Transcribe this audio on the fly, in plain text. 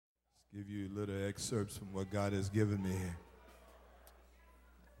give you little excerpts from what God has given me.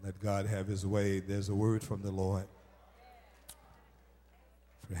 Let God have his way. There's a word from the Lord.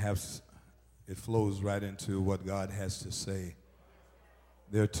 Perhaps it flows right into what God has to say.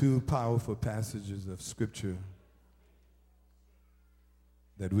 There are two powerful passages of Scripture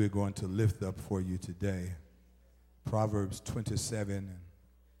that we're going to lift up for you today. Proverbs 27,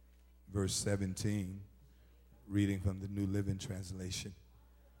 verse 17, reading from the New Living Translation.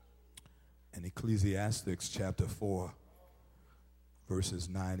 And Ecclesiastes chapter 4, verses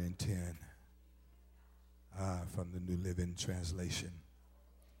 9 and 10, from the New Living Translation.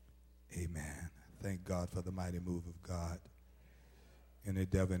 Amen. Thank God for the mighty move of God. Any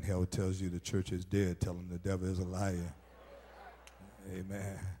devil in hell tells you the church is dead, tell him the devil is a liar.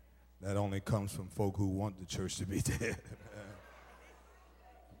 Amen. That only comes from folk who want the church to be dead.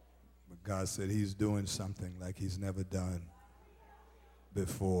 But God said he's doing something like he's never done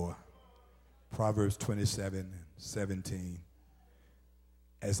before. Proverbs 27, 17.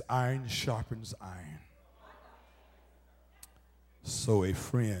 As iron sharpens iron, so a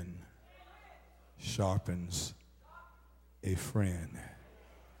friend sharpens a friend.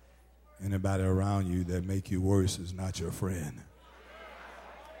 Anybody around you that make you worse is not your friend.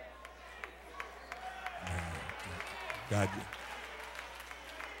 God.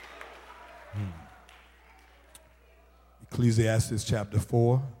 Ecclesiastes chapter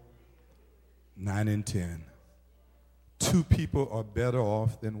 4, 9 and 10. Two people are better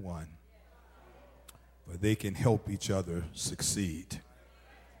off than one, for they can help each other succeed.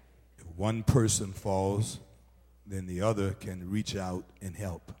 If one person falls, then the other can reach out and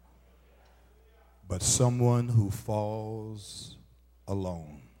help. But someone who falls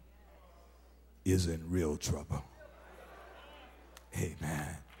alone is in real trouble.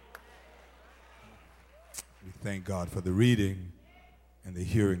 Amen. We thank God for the reading and the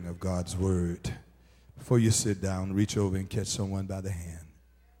hearing of God's word. Before you sit down, reach over and catch someone by the hand.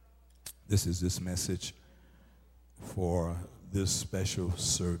 This message for this special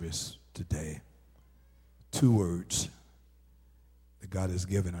service today. Two words that God has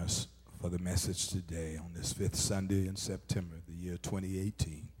given us for the message today on this 5th Sunday in September, the year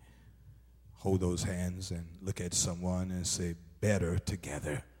 2018. Hold those hands and look at someone and say, better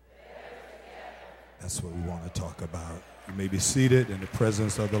together. That's what we want to talk about. You may be seated in the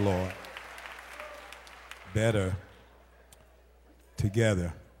presence of the Lord. Better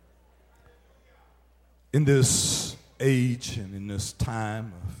together. In this age and in this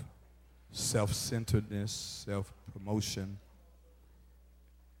time of self-centeredness, self-promotion,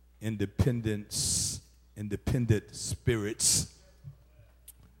 independent spirits,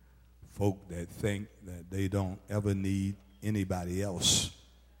 folk that think that they don't ever need anybody else,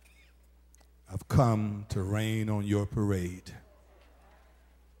 I've come to rain on your parade.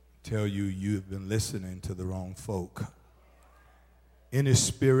 Tell you you've been listening to the wrong folk. Any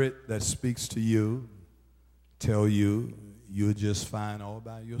spirit that speaks to you, tell you you're just fine all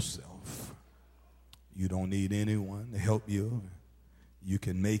by yourself. You don't need anyone to help you. You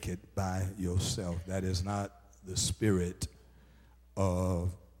can make it by yourself. That is not the spirit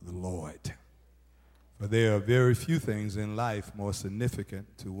of the Lord. For there are very few things in life more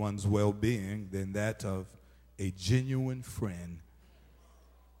significant to one's well-being than that of a genuine friend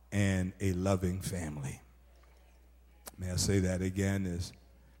and a loving family. May I say that again? There's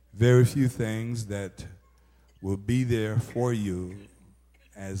very few things that will be there for you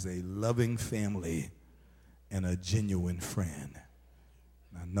as a loving family and a genuine friend.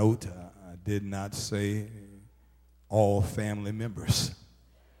 Now note, I did not say all family members.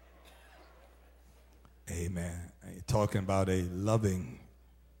 Amen. I'm talking about a loving,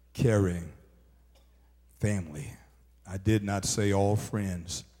 caring family. I did not say all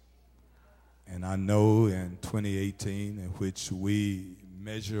friends. And I know in 2018, in which we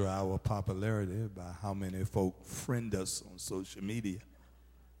measure our popularity by how many folk friend us on social media,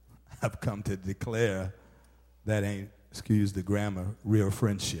 I've come to declare that ain't, excuse the grammar, real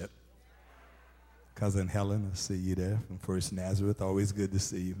friendship. Cousin Helen, I see you there from First Nazareth. Always good to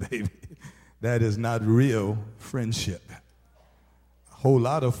see you, baby. That is not real friendship. A whole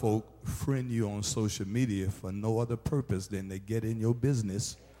lot of folk friend you on social media for no other purpose than to get in your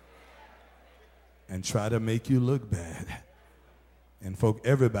business and try to make you look bad. And folk,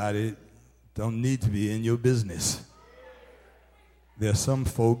 everybody don't need to be in your business. There are some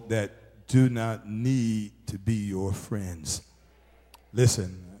folk that do not need to be your friends.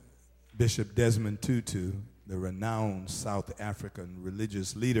 Listen, Bishop Desmond Tutu, the renowned South African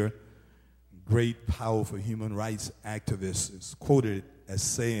religious leader, great, powerful human rights activist, is quoted as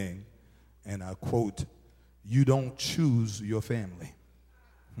saying, and I quote, "You don't choose your family.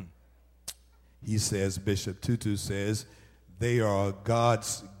 He says, Bishop Tutu says, they are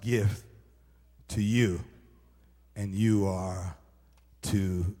God's gift to you, and you are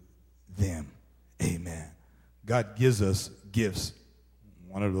to them. Amen. God gives us gifts.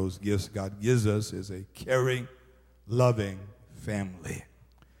 One of those gifts God gives us is a caring, loving family.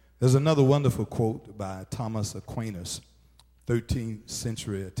 There's another wonderful quote by Thomas Aquinas, 13th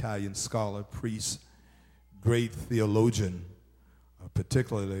century Italian scholar, priest, great theologian,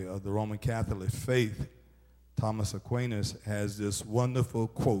 particularly of the Roman Catholic faith. Thomas Aquinas has this wonderful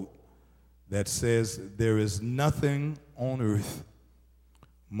quote that says, there is nothing on earth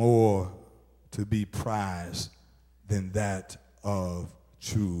more to be prized than that of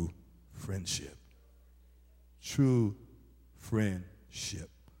true friendship. True friendship,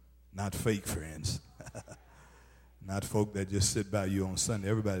 not fake friends. Not folk that just sit by you on Sunday.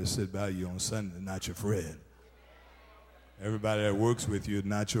 Everybody that sit by you on Sunday is not your friend. Everybody that works with you is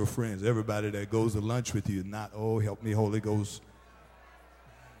not your friends. Everybody that goes to lunch with you is not, oh, help me, Holy Ghost.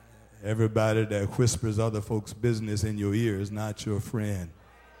 Everybody that whispers other folks' business in your ear is not your friend.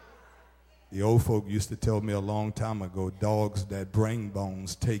 The old folk used to tell me a long time ago, dogs that bring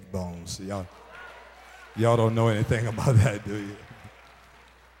bones take bones. Y'all don't know anything about that, do you?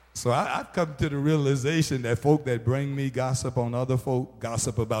 So I've come to the realization that folk that bring me gossip on other folk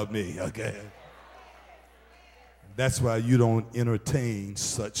gossip about me, okay? That's why you don't entertain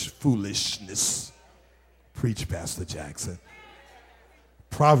such foolishness. Preach, Pastor Jackson.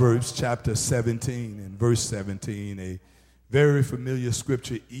 Proverbs chapter 17 and verse 17, a very familiar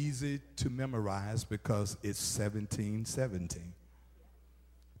scripture, easy to memorize because it's 17:17.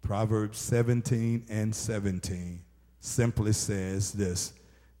 Proverbs 17 and 17 simply says this,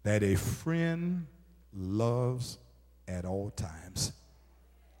 that a friend loves at all times.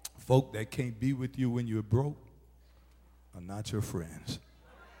 Folk that can't be with you when you're broke are not your friends.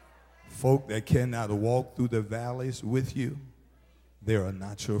 Folk that cannot walk through the valleys with you, they are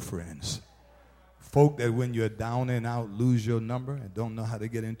not your friends. Folk that when you're down and out lose your number and don't know how to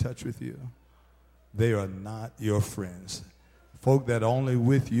get in touch with you, they are not your friends. Folk that are only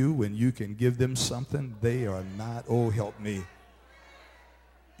with you when you can give them something, they are not, oh help me,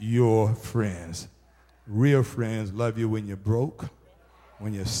 your friends. Real friends love you when you're broke,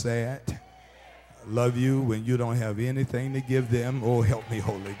 when you're sad, love you when you don't have anything to give them. Oh, help me,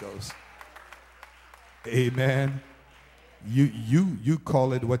 Holy Ghost. Amen. You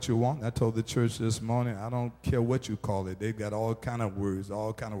call it what you want. I told the church this morning, I don't care what you call it. They've got all kind of words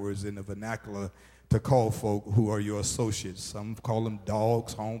in the vernacular to call folk who are your associates. Some call them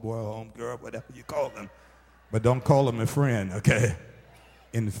dogs, homeboy, homegirl, whatever you call them. But don't call them a friend, okay?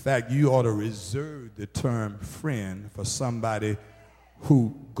 In fact, you ought to reserve the term friend for somebody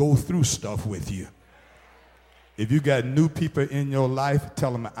who go through stuff with you. If you got new people in your life,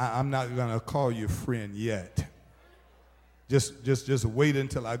 tell them, I'm not going to call you friend yet. Just wait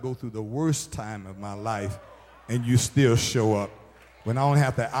until I go through the worst time of my life and you still show up. When I don't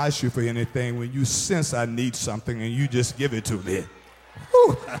have to ask you for anything, when you sense I need something and you just give it to me.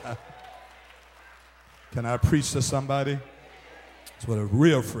 Can I preach to somebody? That's what a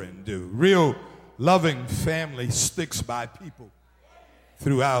real friend do. Real loving family sticks by people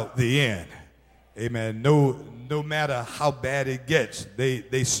throughout the end. Amen. No matter how bad it gets,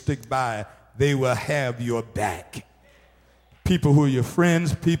 they stick by. They will have your back. People who are your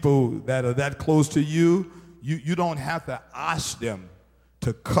friends, people that are that close to you, you don't have to ask them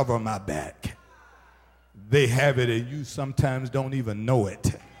to cover my back. They have it and you sometimes don't even know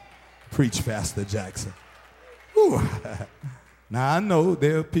it. Preach, Pastor Jackson. Now, I know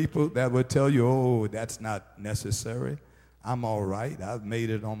there are people that will tell you, oh, that's not necessary. I'm all right. I've made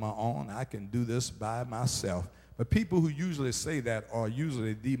it on my own. I can do this by myself. But people who usually say that are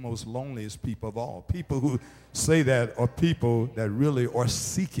usually the most loneliest people of all. People who say that are people that really are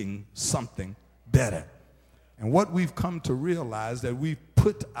seeking something better. And what we've come to realize that we've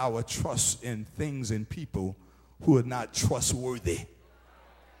put our trust in things and people who are not trustworthy.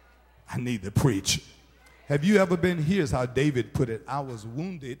 I need to preach. Have you ever been, here's how David put it, I was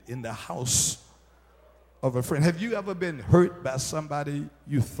wounded in the house of a friend. Have you ever been hurt by somebody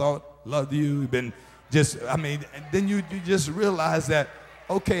you thought loved you? And then you just realize that,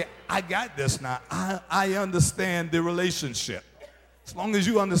 okay, I got this now. I understand the relationship. As long as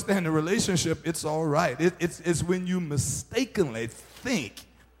you understand the relationship, it's all right. It's when you mistakenly think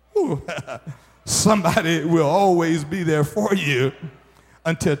somebody will always be there for you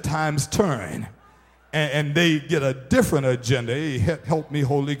until times turn. And they get a different agenda. Hey, help me,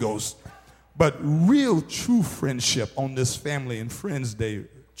 Holy Ghost. But real true friendship on this Family and Friends Day,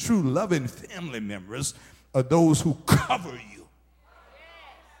 true loving family members are those who cover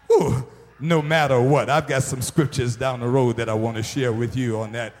you. no matter what. I've got some scriptures down the road that I want to share with you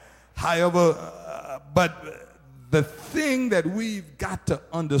on that. However, but the thing that we've got to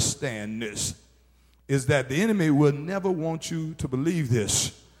understand this is that the enemy will never want you to believe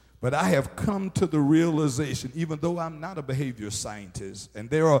this. But I have come to the realization, even though I'm not a behavior scientist, and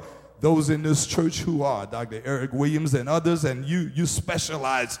there are those in this church who are, Dr. Eric Williams and others, and you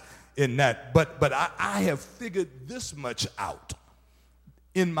specialize in that. But I have figured this much out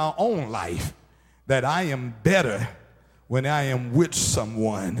in my own life, that I am better when I am with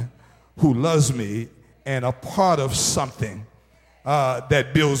someone who loves me and a part of something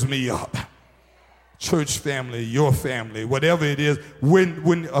that builds me up. Church family, your family, whatever it is,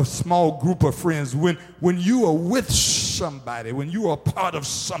 when a small group of friends, when you are with somebody, when you are part of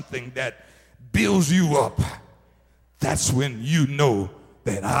something that builds you up, that's when you know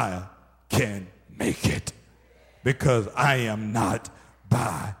that I can make it, because I am not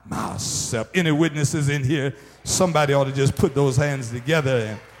by myself. Any witnesses in here? Somebody ought to just put those hands together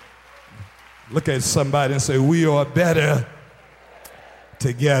and look at somebody and say, we are better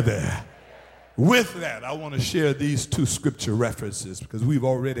together. With that, I want to share these two scripture references because we've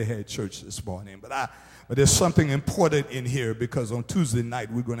already had church this morning. But there's something important in here, because on Tuesday night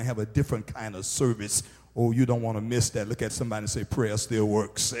we're going to have a different kind of service. Oh, you don't want to miss that. Look at somebody and say, prayer still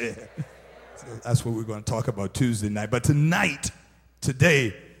works. So that's what we're going to talk about Tuesday night. But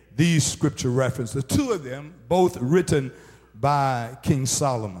today, these scripture references, two of them, both written by King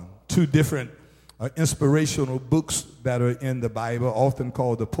Solomon, two different inspirational books that are in the Bible, often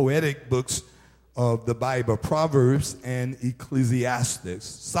called the poetic books of the Bible, Proverbs and Ecclesiastes.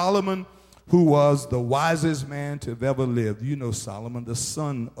 Solomon, who was the wisest man to have ever lived. You know Solomon, the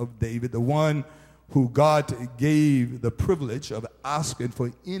son of David, the one who God gave the privilege of asking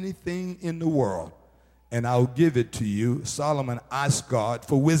for anything in the world, and I'll give it to you. Solomon asked God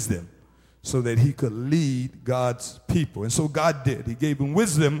for wisdom so that he could lead God's people. And so God did. He gave him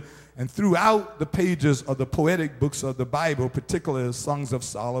wisdom. And throughout the pages of the poetic books of the Bible, particularly the Songs of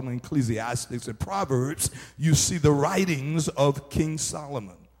Solomon, Ecclesiastes, and Proverbs, you see the writings of King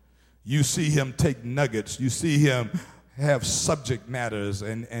Solomon. You see him take nuggets. You see him have subject matters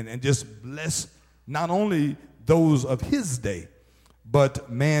and just bless not only those of his day, but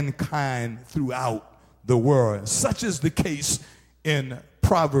mankind throughout the world. Such is the case in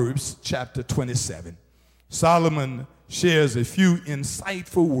Proverbs chapter 27. Solomon shares a few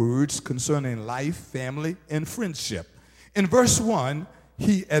insightful words concerning life, family, and friendship. In verse 1,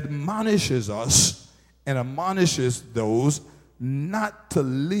 he admonishes us and admonishes those not to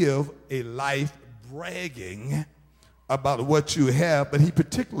live a life bragging about what you have, but he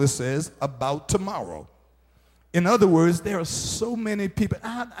particularly says about tomorrow. In other words, there are so many people,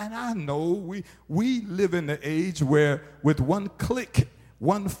 and I know we live in the age where with one click,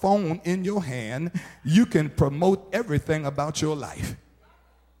 one phone in your hand, you can promote everything about your life.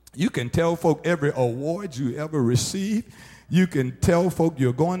 You can tell folk every award you ever received. You can tell folk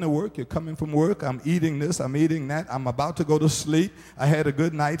you're going to work, you're coming from work, I'm eating this, I'm eating that, I'm about to go to sleep, I had a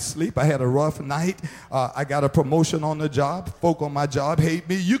good night's sleep, I had a rough night, I got a promotion on the job, folk on my job hate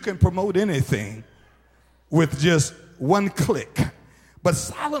me. You can promote anything with just one click. But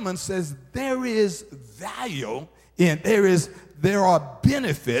Solomon says there is value in, there are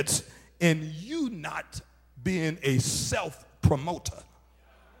benefits in you not being a self-promoter.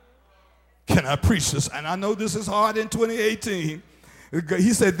 Can I preach this? And I know this is hard in 2018.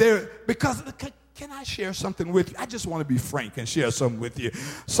 He said can I share something with you? I just want to be frank and share something with you.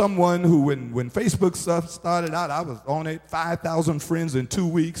 Someone who, when Facebook stuff started out, I was on it, 5,000 friends in 2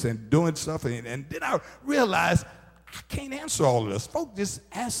 weeks and doing stuff. And then I realized I can't answer all of this. Folk just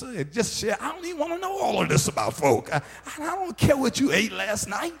answer and just share. I don't even want to know all of this about folk. I don't care what you ate last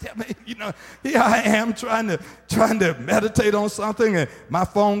night. I mean, here I am trying to meditate on something, and my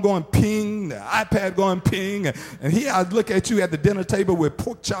phone going ping, the iPad going ping, and here I look at you at the dinner table with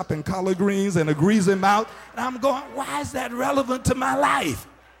pork chop and collard greens and a greasy mouth, and I'm going, why is that relevant to my life?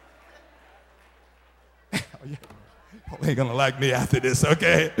 Oh, yeah. You ain't gonna like me after this,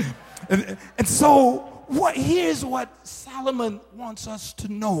 okay? And so. Here's what Solomon wants us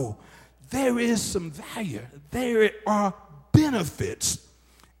to know. There is some value. There are benefits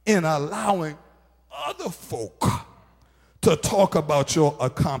in allowing other folk to talk about your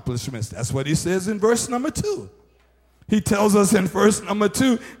accomplishments. That's what he says in verse number 2. He tells us in verse number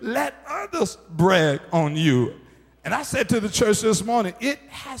 2, let others brag on you. And I said to the church this morning, it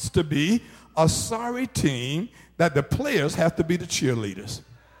has to be a sorry team that the players have to be the cheerleaders.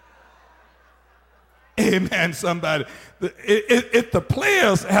 Amen, somebody. If the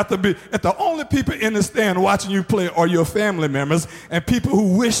players have to be, if the only people in the stand watching you play are your family members and people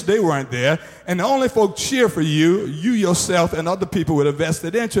who wish they weren't there, and the only folk cheer for you, you yourself and other people with a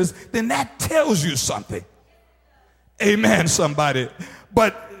vested interest, then that tells you something. Amen, somebody.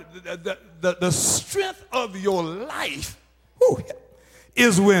 But the strength of your life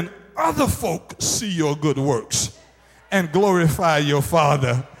is when other folk see your good works and glorify your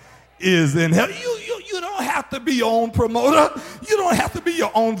Father is in heaven. You don't have to be your own promoter. You don't have to be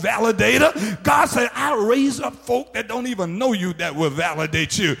your own validator. God said, I'll raise up folk that don't even know you that will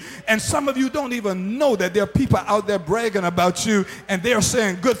validate you. And some of you don't even know that there are people out there bragging about you and they're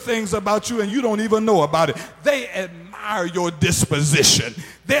saying good things about you and you don't even know about it. They admire your disposition.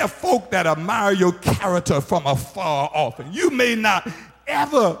 There are folk that admire your character from afar off. And you may not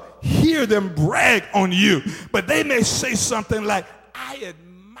ever hear them brag on you, but they may say something like, I admire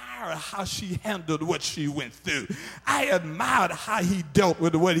how she handled what she went through. I admired how he dealt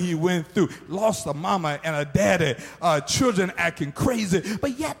with what he went through. Lost a mama and a daddy, children acting crazy,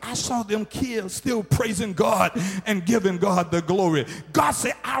 but yet I saw them kids still praising God and giving God the glory. God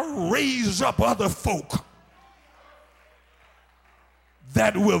said, I'll raise up other folk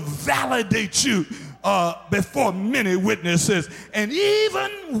that will validate you before many witnesses. And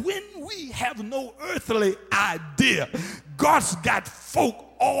even when we have no earthly idea, God's got folk,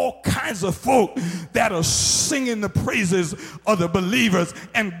 all kinds of folk that are singing the praises of the believers,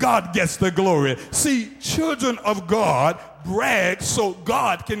 and God gets the glory. See, children of God brag so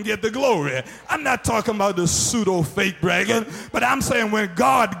God can get the glory. I'm not talking about the pseudo-fake bragging, but I'm saying when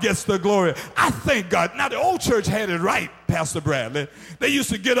God gets the glory, I thank God. Now, the old church had it right, Pastor Bradley. They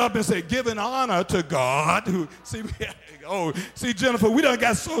used to get up and say, giving honor to God. See, Jennifer, we done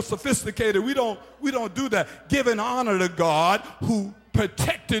got so sophisticated. We don't do that. Giving honor to God who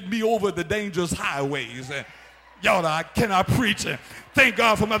protected me over the dangerous highways. And y'all, I cannot preach it. Thank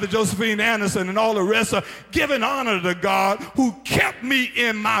God for Mother Josephine Anderson and all the rest of giving honor to God who kept me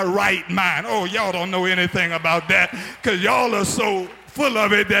in my right mind. Oh, y'all don't know anything about that because y'all are so full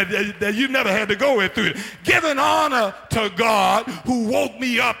of it that you never had to go through it. Giving honor to God who woke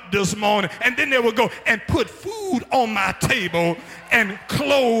me up this morning, and then they would go and put food on my table and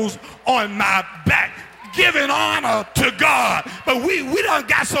clothes on my back. Giving honor to God. But we done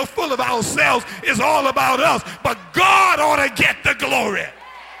got so full of ourselves, it's all about us. But God ought to get the glory.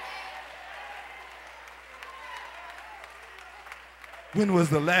 When was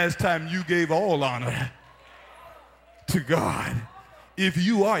the last time you gave all honor to God? If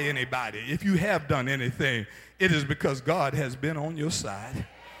you are anybody, if you have done anything, it is because God has been on your side.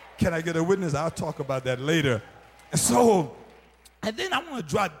 Can I get a witness? I'll talk about that later. And then I want to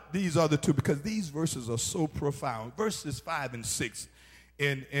drop these other two because these verses are so profound. Verses 5 and 6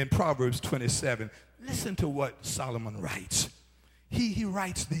 in Proverbs 27. Listen to what Solomon writes. He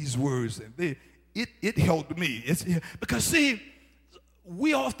writes these words, and it helped me. Because, see,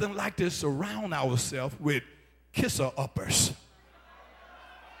 we often like to surround ourselves with kisser-uppers.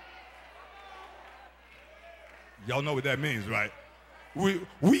 Y'all know what that means, right? We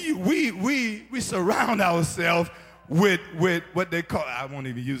surround ourselves with what they call, I won't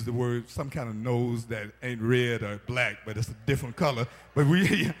even use the word, some kind of nose that ain't red or black, but it's a different color. But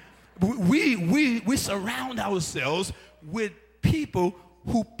we surround ourselves with people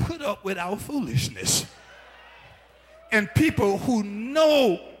who put up with our foolishness. And people who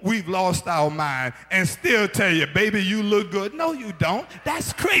know we've lost our mind and still tell you, baby, you look good. No, you don't.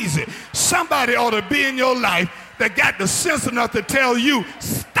 That's crazy. Somebody ought to be in your life that got the sense enough to tell you,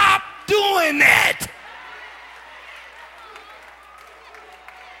 stop doing that.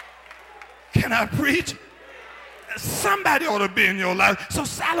 Can I preach? Somebody ought to be in your life. So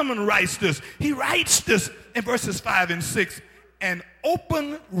Solomon writes this. He writes this in verses 5 and 6. An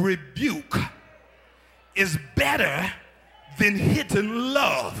open rebuke is better than hidden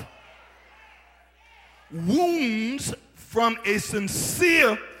love. Wounds from a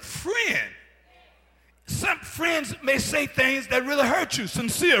sincere friend. Some friends may say things that really hurt you,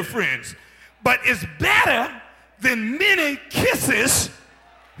 sincere friends. But it's better than many kisses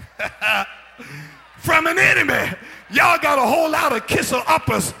from an enemy. Y'all got a whole lot of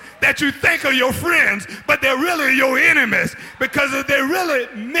kisser-uppers that you think are your friends, but they're really your enemies. Because if they really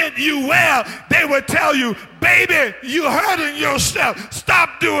meant you well, they would tell you, baby, you're hurting yourself.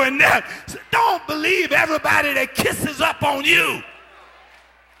 Stop doing that. Don't believe everybody that kisses up on you.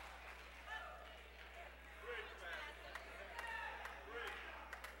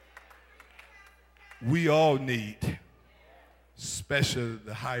 We all need, especially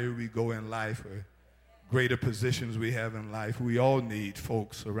the higher we go in life or greater positions we have in life, we all need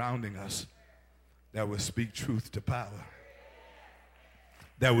folks surrounding us that would speak truth to power,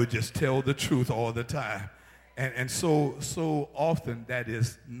 that would just tell the truth all the time. And so often that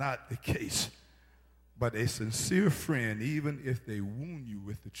is not the case. But a sincere friend, even if they wound you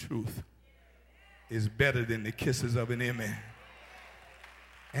with the truth, is better than the kisses of an enemy.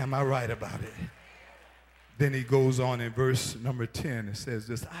 Am I right about it? Then he goes on in verse number 10 and says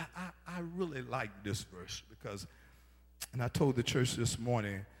this. I really like this verse because, and I told the church this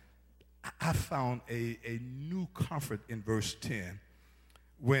morning, I found a new comfort in verse 10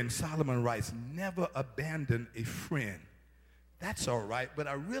 when Solomon writes, never abandon a friend. That's all right, but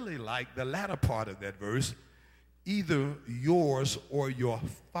I really like the latter part of that verse, either yours or your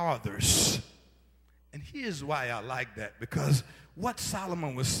father's. And here's why I like that, because what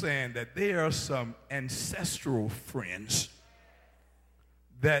Solomon was saying, that there are some ancestral friends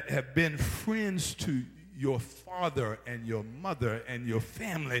that have been friends to your father and your mother and your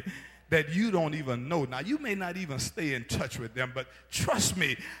family that you don't even know. Now, you may not even stay in touch with them, but trust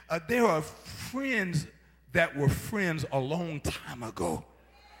me, there are friends that were friends a long time ago.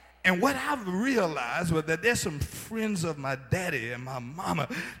 And what I've realized was that there's some friends of my daddy and my mama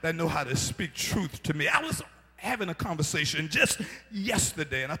that know how to speak truth to me. I was having a conversation just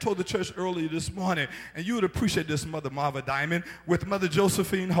yesterday, and I told the church earlier this morning, and you would appreciate this, Mother Marva Diamond, with Mother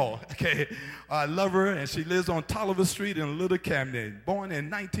Josephine Hall. Okay, I love her, and she lives on Tolliver Street in Little Camden. Born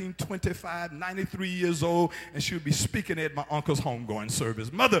in 1925, 93 years old, and she'll be speaking at my uncle's homegoing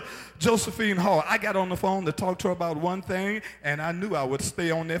service. Mother Josephine Hall, I got on the phone to talk to her about one thing, and I knew I would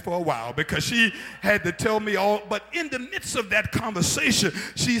stay on there for a while because she had to tell me all. But in the midst of that conversation,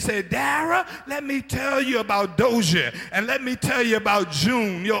 she said, Dara, let me tell you about Dozier, and let me tell you about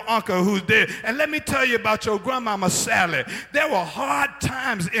June, your uncle who's dead, and let me tell you about your grandmama Sally. There were hard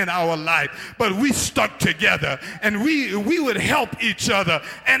times in our life, but we stuck together, and we would help each other.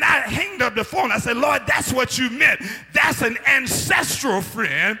 And I hanged up the phone. I said, Lord, that's what you meant. That's an ancestral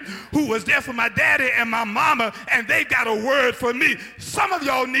friend who was there for my daddy and my mama, and they got a word for me. Some of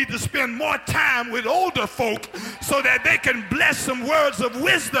y'all need to spend more time with older folk so that they can bless some words of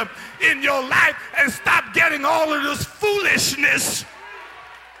wisdom in your life and stop getting all of this foolishness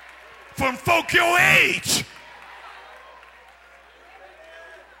from folk your age.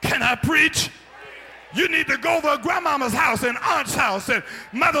 Can I preach? You need to go over grandmama's house and aunt's house and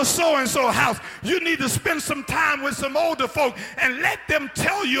mother so-and-so house. You need to spend some time with some older folk and let them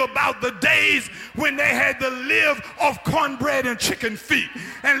tell you about the days when they had to live off cornbread and chicken feet.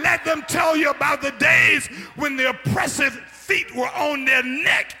 And let them tell you about the days when the oppressive feet were on their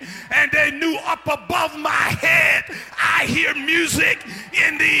neck and they knew up above my head, I hear music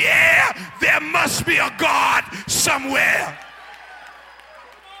in the air. There must be a God somewhere.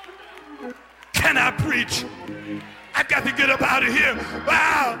 Can I preach? I got to get up out of here.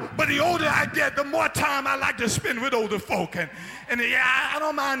 Wow. But the older I get, the more time I like to spend with older folk. And yeah, I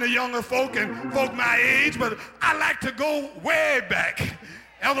don't mind the younger folk and folk my age, but I like to go way back.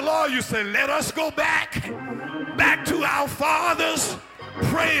 Elder Law used to say, let us go back to our fathers'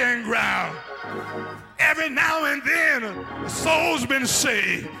 praying ground. Every now and then, a soul's been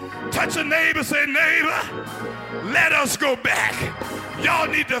saved. Touch a neighbor, say, neighbor, let us go back. Y'all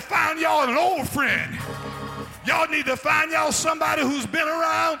need to find y'all an old friend. Y'all need to find y'all somebody who's been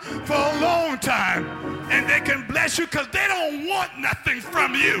around for a long time, and they can bless you because they don't want nothing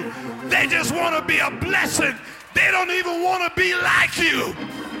from you. They just want to be a blessing. They don't even want to be like you.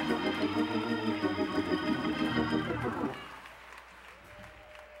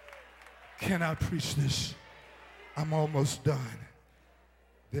 Can I preach this? I'm almost done.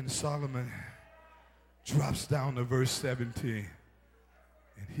 Then Solomon drops down to verse 17.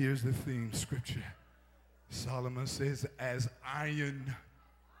 And here's the theme scripture. Solomon says, as iron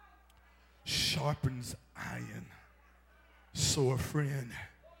sharpens iron, so a friend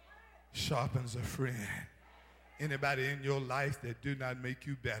sharpens a friend. Anybody in your life that do not make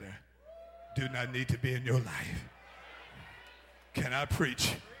you better do not need to be in your life. Can I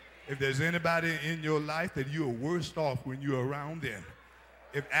preach? If there's anybody in your life that you are worst off when you're around them,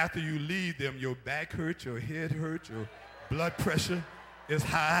 if after you leave them your back hurts, your head hurts, your blood pressure is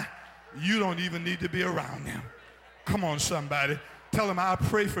high, you don't even need to be around them. Come on, somebody. Tell them I'll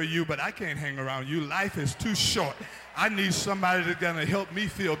pray for you, but I can't hang around you. Life is too short. I need somebody that's going to help me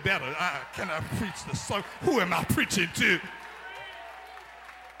feel better. Can I preach the song? Who am I preaching to?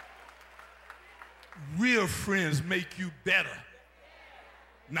 Real friends make you better,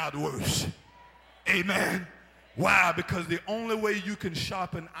 not worse. Amen. Why? Because the only way you can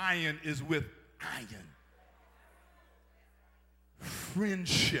sharpen iron is with iron.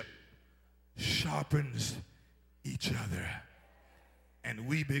 Friendship sharpens each other, and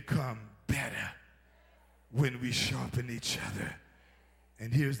we become better when we sharpen each other.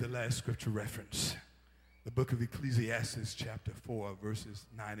 And here's the last scripture reference. The book of Ecclesiastes chapter 4, verses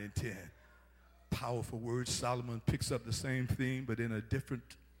 9 and 10. Powerful words. Solomon picks up the same theme, but in a different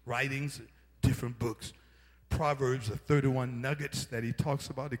writings, different books. Proverbs, the 31 nuggets that he talks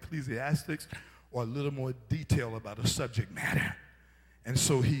about, Ecclesiastes, or a little more detail about a subject matter. And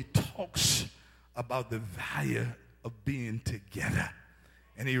so he talks about the value of being together.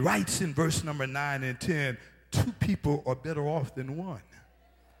 And he writes in verse number 9 and 10, two people are better off than one,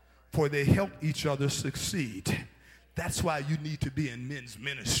 for they help each other succeed. That's why you need to be in men's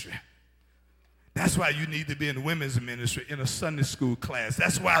ministry. That's why you need to be in women's ministry, in a Sunday school class.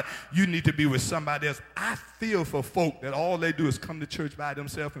 That's why you need to be with somebody else. I feel for folk that all they do is come to church by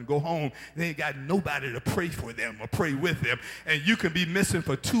themselves and go home. They ain't got nobody to pray for them or pray with them. And you can be missing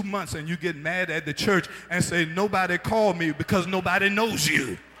for 2 months and you get mad at the church and say, nobody called me, because nobody knows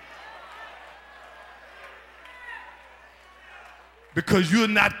you. Because you're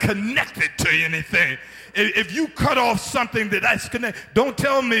not connected to anything. If you cut off something that's connected, don't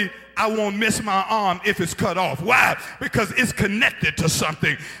tell me I won't miss my arm if it's cut off. Why? Because it's connected to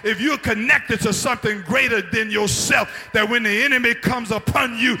something. If you're connected to something greater than yourself, that when the enemy comes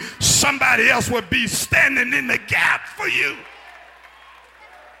upon you, somebody else will be standing in the gap for you.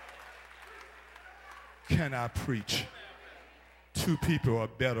 Can I preach? Two people are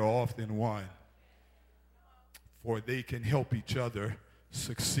better off than one, for they can help each other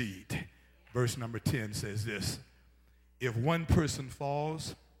succeed. Verse number 10 says this: if one person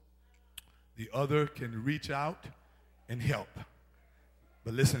falls, the other can reach out and help.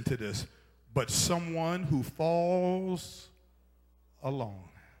 But listen to this: but someone who falls alone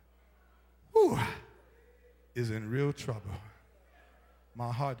is in real trouble.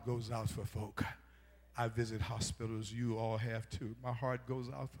 My heart goes out for folk. I visit hospitals, you all have too. My heart goes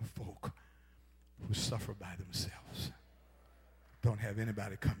out for folk who suffer by themselves, don't have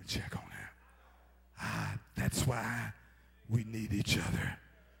anybody come and check on them. That's why we need each other.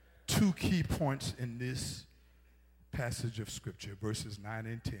 Two key points in this passage of Scripture, verses 9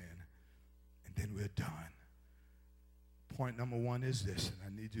 and 10, and then we're done. Point number one is this, and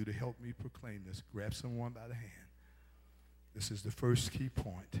I need you to help me proclaim this. Grab someone by the hand. This is the first key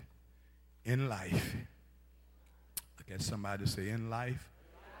point. In life, I got somebody to say, in life,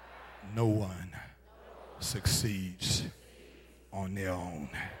 no one succeeds on their own.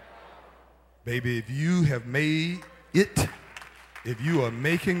 Baby, if you have made it, if you are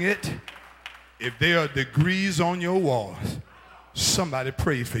making it, if there are degrees on your walls, somebody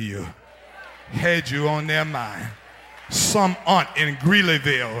prayed for you, had you on their mind. Some aunt in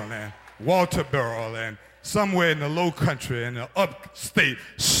Greeleyville and Walterboro and somewhere in the low country and the upstate,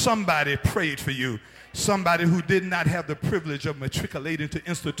 somebody prayed for you. Somebody who did not have the privilege of matriculating to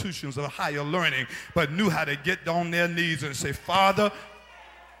institutions of higher learning, but knew how to get on their knees and say, Father,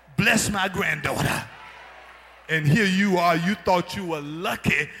 bless my granddaughter. And here you are, you thought you were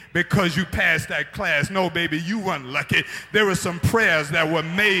lucky because you passed that class. No, baby, you weren't lucky. There were some prayers that were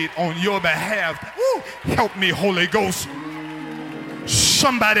made on your behalf. Ooh, help me, Holy Ghost.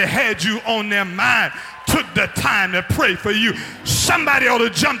 Somebody had you on their mind, took the time to pray for you. Somebody ought to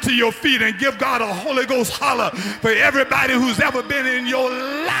jump to your feet and give God a Holy Ghost holler for everybody who's ever been in your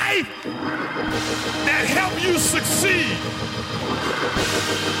life that helped you succeed.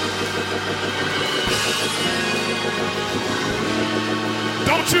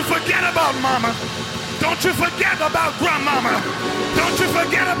 Don't you forget about mama. Don't you forget about grandmama. Don't you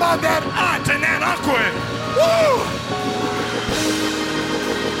forget about that aunt and that uncle. Woo!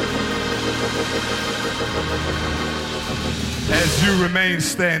 As you remain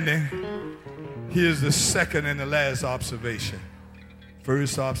standing, here's the second and the last observation.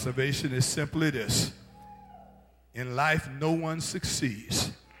 First observation is simply this: in life, no one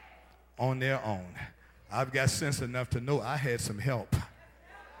succeeds on their own. I've got sense enough to know I had some help.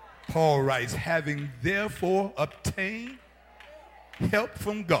 Paul writes, having therefore obtained help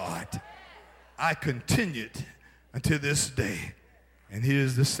from God, I continued until this day. And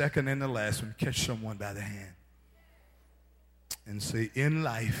here's the second and the last one. Catch someone by the hand and say, in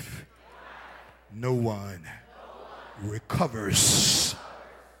life, no one recovers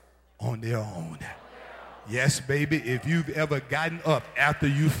on their own. Yes, baby, if you've ever gotten up after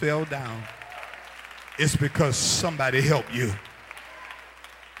you fell down, it's because somebody helped you.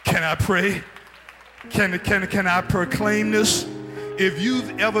 Can I pray? Can I proclaim this? If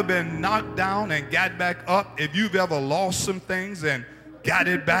you've ever been knocked down and got back up, if you've ever lost some things and got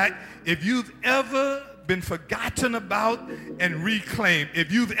it back, if you've ever been forgotten about and reclaimed.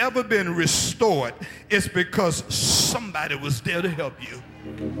 If you've ever been restored, it's because somebody was there to help you.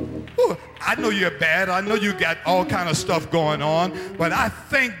 Ooh, I know you're bad. I know you got all kind of stuff going on, but I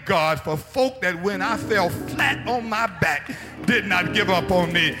thank God for folk that when I fell flat on my back did not give up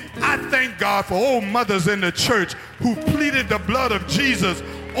on me. I thank God for old mothers in the church who pleaded the blood of Jesus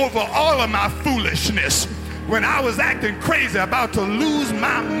over all of my foolishness. When I was acting crazy, about to lose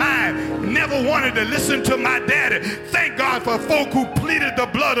my mind, never wanted to listen to my daddy. Thank God for folk who pleaded the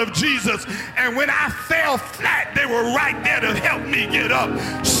blood of Jesus. And when I fell flat, they were right there to help me get up.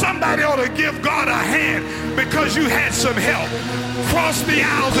 Somebody ought to give God a hand because you had some help. Cross the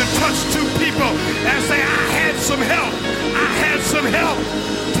aisles and touch two people and say, I had some help. I had some help.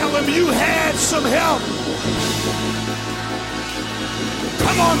 Tell them you had some help.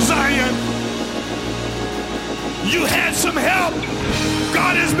 Come on, Zion. You had some help.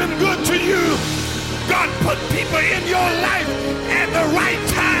 God has been good to you. God put people in your life at the right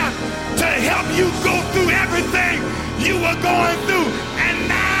time to help you go through everything you were going through. And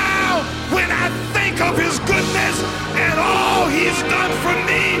now, when I think of his goodness and all he's done for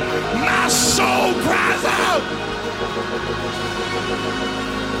me, my soul cries out.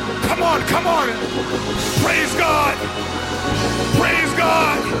 Come on, come on. Praise God. Praise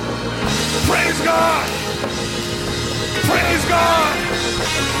God. Praise God. Praise God.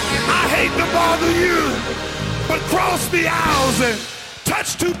 I hate to bother you, but cross the aisles and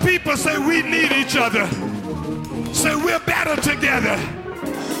touch two people. Say, we need each other. Say, we're better together.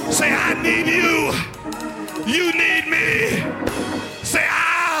 Say, I need you. You need me. Say,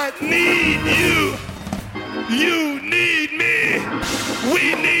 I need you. You need me.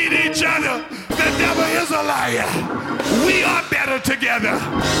 We need each other. The devil is a liar. We are better together.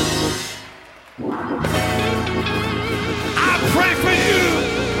 I pray for you.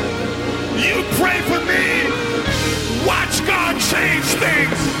 You pray for me. Watch God change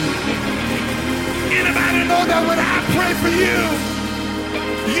things. Anybody know that when I pray for you,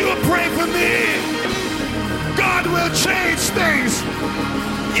 you pray for me, God will change things.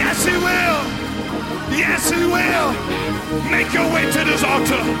 Yes, he will. Yes, he will. Make your way to this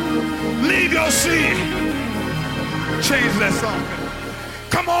altar. Leave your seat. Change that song.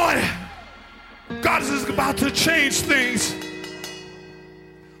 Come on. God is about to change things.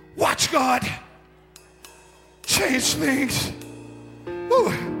 Watch God change things.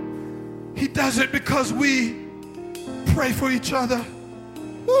 Ooh. He does it because we pray for each other.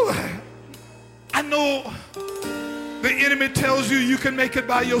 Ooh. I know the enemy tells you you can make it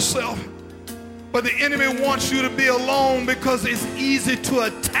by yourself, but the enemy wants you to be alone because it's easy to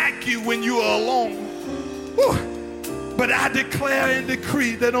attack you when you are alone. Ooh. But I declare and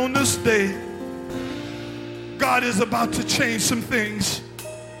decree that on this day, God is about to change some things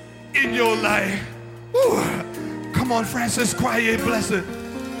in your life. Ooh. Come on, Francis, quiet, blessed.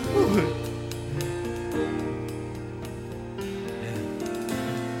 Ooh.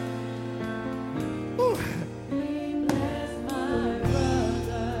 Ooh.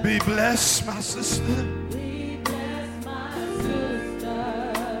 Be blessed, my sister. Be blessed, my sister.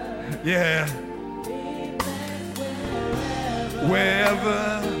 Yeah. Be blessed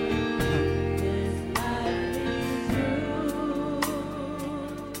wherever.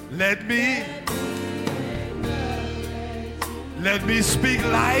 Let me speak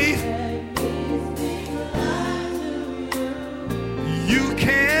life. You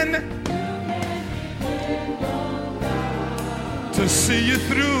can to see you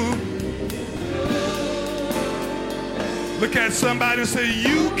through. Look at somebody and say,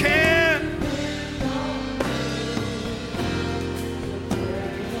 you can.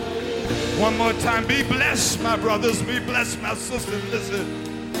 One more time. Be blessed, my brothers. Be blessed, my sisters. Listen.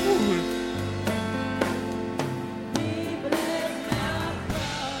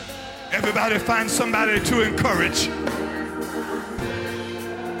 Everybody find somebody to encourage.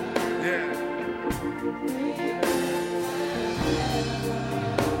 Yeah.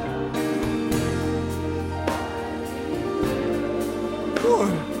 Ooh.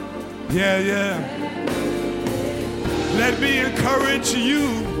 Yeah, yeah. Let me encourage you.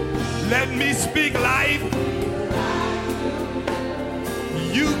 Let me speak life.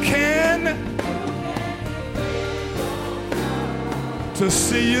 You can to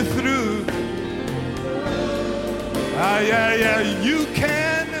see you through. Yeah, yeah, you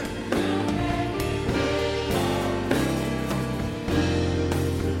can.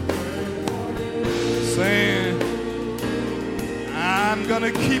 Saying, I'm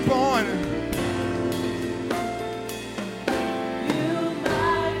gonna keep on.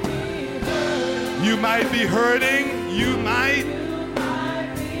 You might be hurting. You might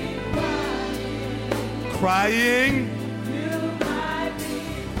crying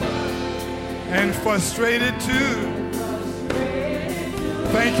and frustrated too.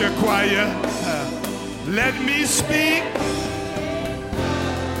 Thank you, choir. Let me speak.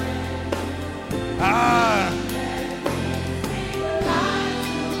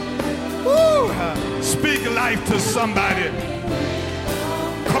 Speak life to somebody.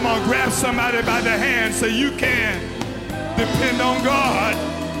 Come on, grab somebody by the hand. Say you can depend on God.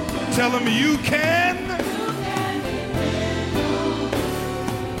 Tell them you can.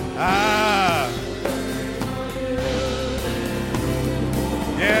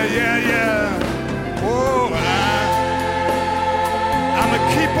 Yeah. Oh, I'm going to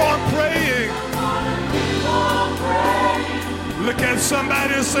keep on praying. Look at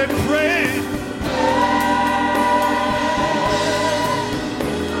somebody and say, pray.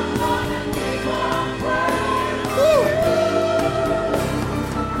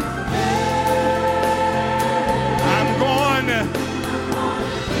 I'm going to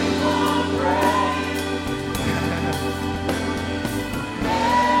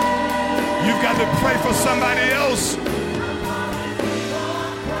You've got to pray for somebody else.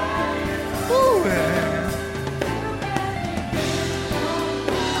 Ooh,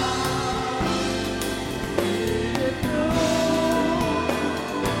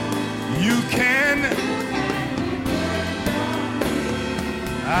 you can.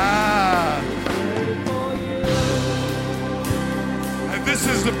 And this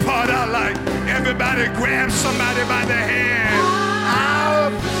is the part I like. Everybody grab somebody by the hand.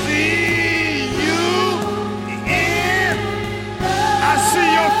 I'll see you in. I see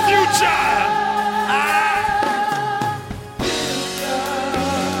your future.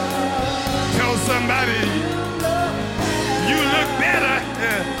 Tell somebody you look better.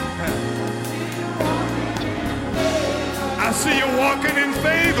 I see you walking in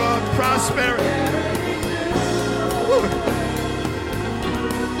favor, prosperity. Woo.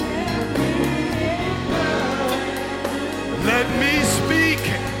 Let me speak.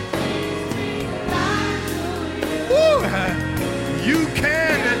 Woo. You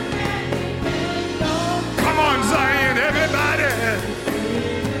can. Come on, Zion, everybody.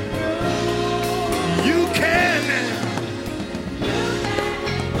 You can.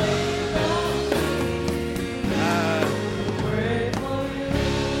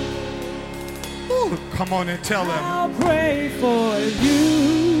 Come on and tell them. I'll pray for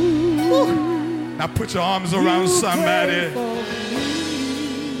you. Woo. Now put your arms around somebody.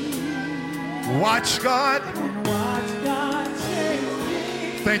 Watch God. Watch God change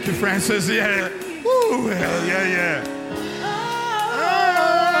me. Thank you, Francis. Yeah. Woo. Yeah.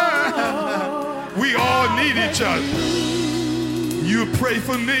 We all need each other. You pray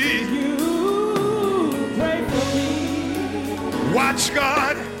for me. You pray for me. Watch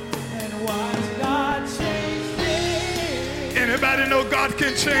God. Anybody know God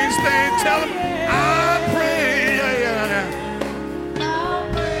can change things? Tell them, I pray. I'll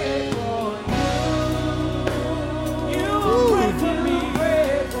pray for you. You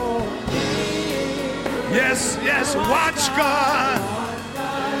pray for me. Yes, watch God.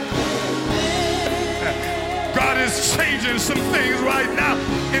 God is changing some things right now.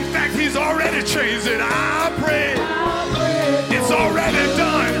 In fact, he's already changed it. I pray. It's already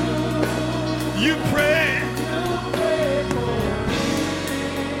done. You pray.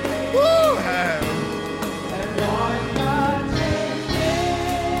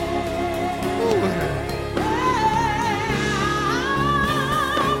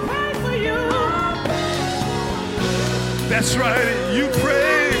 That's right, you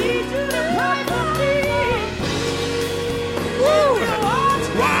pray. Woo.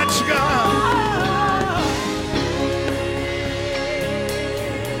 Watch God.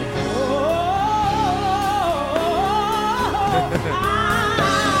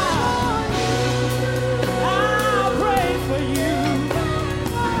 I'll pray for you.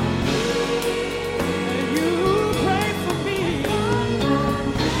 You pray for me.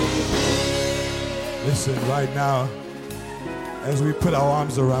 Listen, right now, as we put our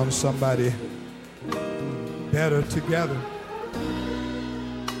arms around somebody, better together.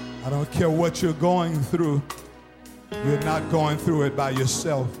 I don't care what you're going through. You're not going through it by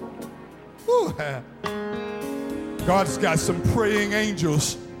yourself. Woo. God's got some praying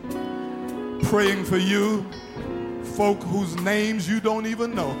angels praying for you, folk whose names you don't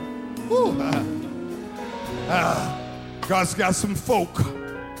even know. Woo. God's got some folk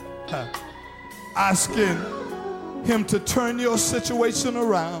asking him to turn your situation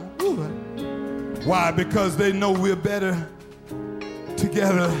around. Ooh. Why? Because they know we're better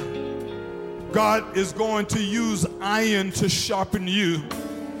together. God is going to use iron to sharpen you.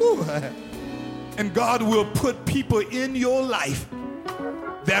 Ooh. And God will put people in your life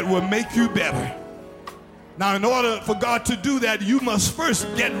that will make you better. Now, in order for God to do that, you must first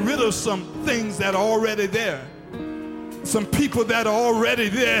get rid of some things that are already there. Some people that are already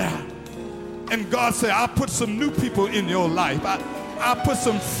there. And God said, I'll put some new people in your life. I'll put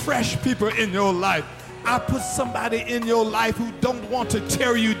some fresh people in your life. I'll put somebody in your life who don't want to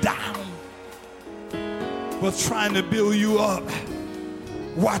tear you down, but trying to build you up.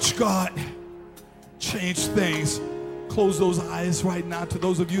 Watch God change things. Close those eyes right now. To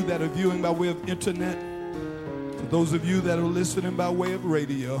those of you that are viewing by way of internet, to those of you that are listening by way of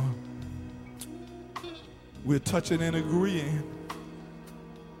radio, we're touching and agreeing.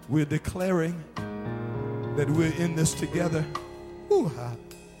 We're declaring that we're in this together.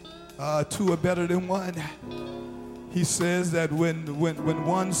 Two are better than one. He says that when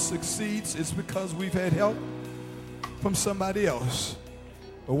one succeeds, it's because we've had help from somebody else.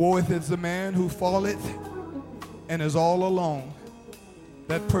 But woe is the man who falleth and is all alone.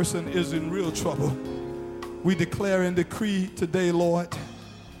 That person is in real trouble. We declare and decree today, Lord,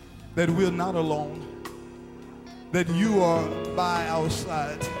 that we're not alone, that you are by our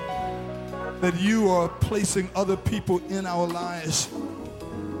side, that you are placing other people in our lives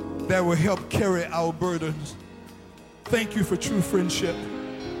that will help carry our burdens. Thank you for true friendship,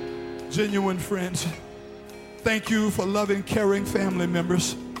 genuine friends. Thank you for loving, caring family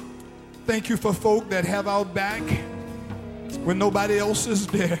members. Thank you for folk that have our back when nobody else is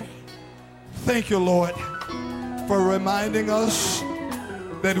there. Thank you, Lord, for reminding us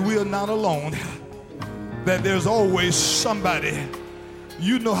that we are not alone, that there's always somebody.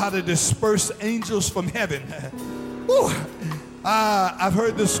 You know how to disperse angels from heaven. I've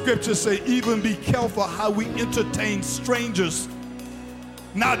heard the scripture say, even be careful how we entertain strangers,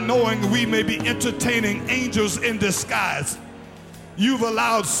 not knowing we may be entertaining angels in disguise. You've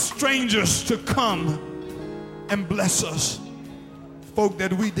allowed strangers to come and bless us, folk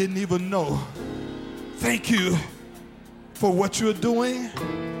that we didn't even know. Thank you for what you're doing,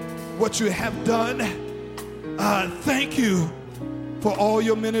 what you have done. Thank you for all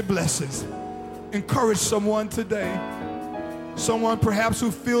your many blessings. Encourage someone today. Someone perhaps who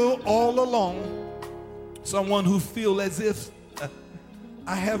feel all alone. Someone who feel as if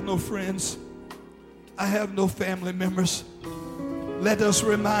I have no friends. I have no family members. Let us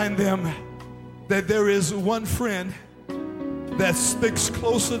remind them that there is one friend that sticks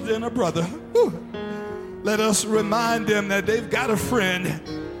closer than a brother. Let us remind them that they've got a friend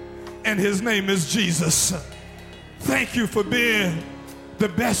and his name is Jesus. Thank you for being the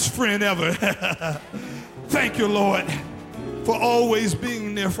best friend ever. Thank you, Lord, for always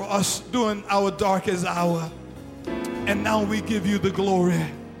being there for us during our darkest hour. And now we give you the glory.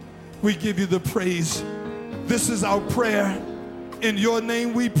 We give you the praise. This is our prayer. In your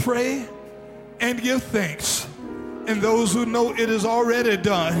name we pray and give thanks. And those who know it is already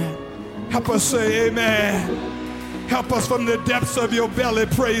done, help us say amen. Help us from the depths of your belly.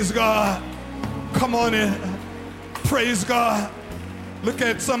 Praise God. Come on in. Praise God. Look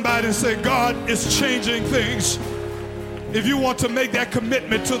at somebody and say, God is changing things. If you want to make that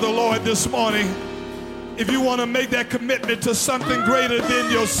commitment to the Lord this morning, if you want to make that commitment to something greater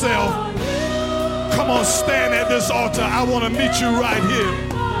than yourself, come on, stand at this altar. I want to meet you right here.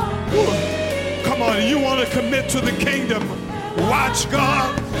 Come on, you want to commit to the kingdom, watch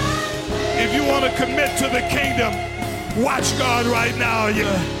God. If you want to commit to the kingdom, watch God right now.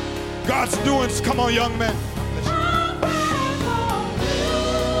 Yeah. God's doing, come on, young man.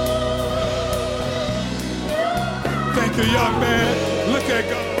 Thank you, young man. Look at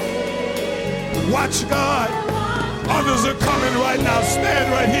God. Watch God. Others are coming right now.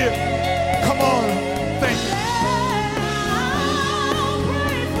 Stand right here. Come on. Thank you.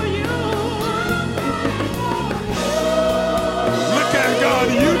 Look at God.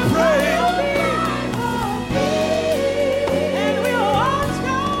 You pray.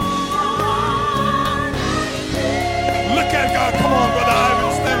 Look at God. Come on, Brother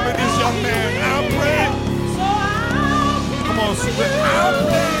Ivan. Stand with this young man. I'll pray. Come on, I'll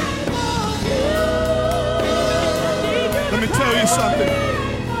pray. Let me tell you something.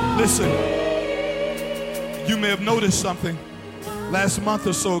 Listen, you may have noticed something. Last month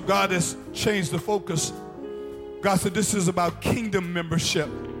or so, God has changed the focus. God said this is about kingdom membership,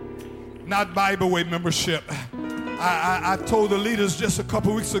 not Bible way membership. I told the leaders just a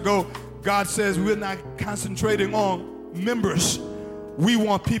couple weeks ago, God says we're not concentrating on members. We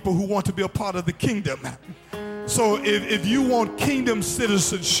want people who want to be a part of the kingdom. So if you want kingdom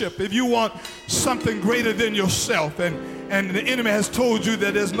citizenship, if you want something greater than yourself, and the enemy has told you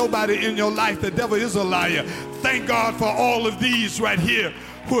that there's nobody in your life, the devil is a liar. Thank God for all of these right here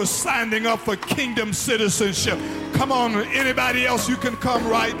who are signing up for kingdom citizenship. Come on, anybody else, you can come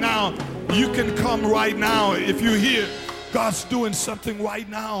right now. You can come right now. If you hear God's doing something right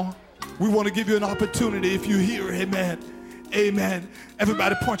now, we want to give you an opportunity. If you hear, amen. Amen.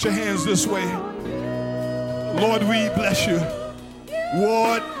 Everybody point your hands this way. Lord, we bless you.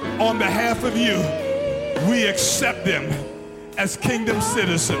 Lord, on behalf of you, we accept them as kingdom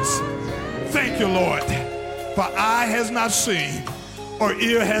citizens. Thank you, Lord, for eye has not seen or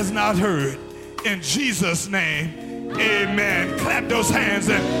ear has not heard. In Jesus' name, amen. Clap those hands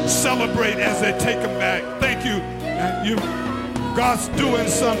and celebrate as they take them back. Thank you. God's doing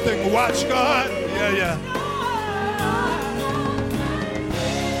something. Watch God. Yeah.